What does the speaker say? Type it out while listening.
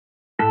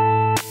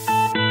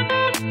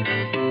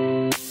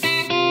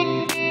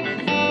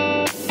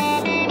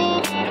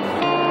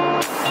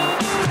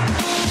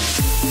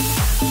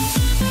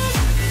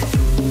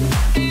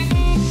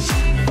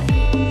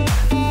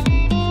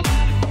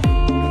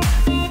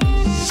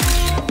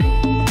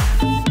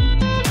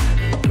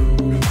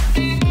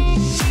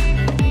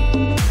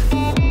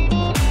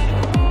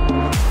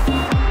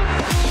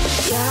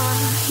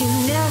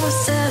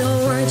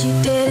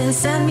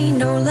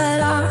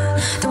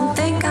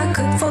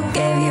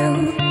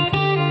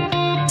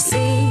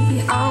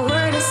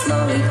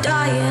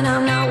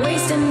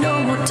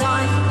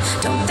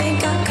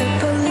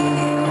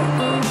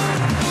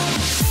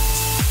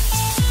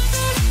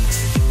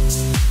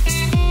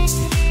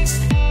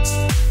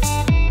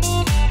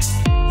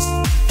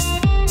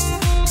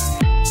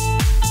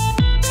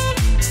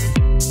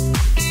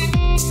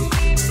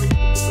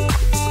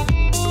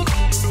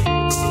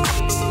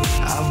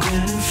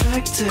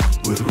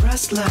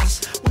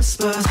restless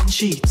whispers and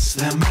cheats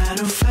that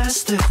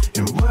manifested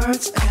in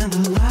words and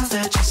the lies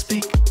that you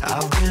speak.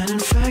 I've been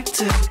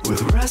infected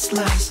with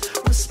restless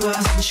whispers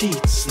and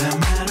cheats that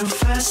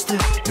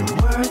manifested in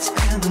words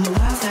and the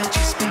lies that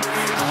you speak.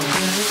 I've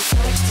been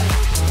infected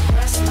with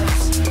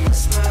restless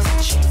whispers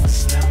and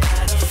cheats that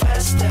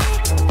manifested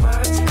in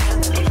words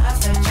and the lies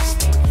that you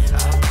speak.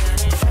 I've been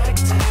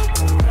infected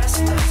with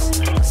restless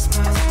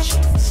whispers and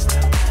cheats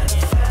that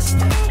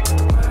manifested in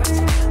words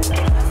and the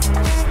lies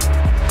that you speak.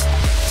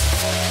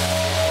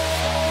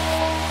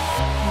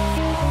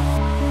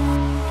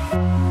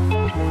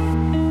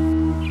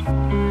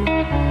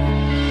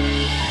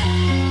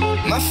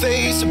 My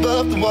face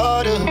above the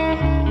water,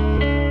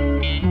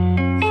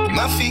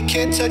 my feet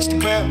can't touch the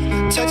ground,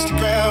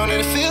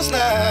 and it feels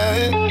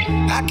like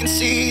I can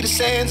see the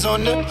sands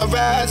on the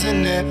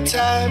horizon every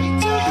time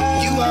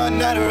you are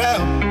not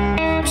around.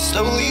 I'm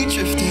slowly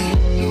drifting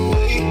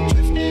away,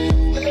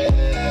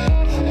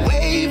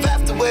 wave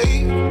after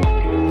wave,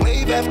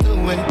 wave after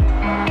wave.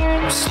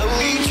 I'm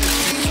slowly drifting.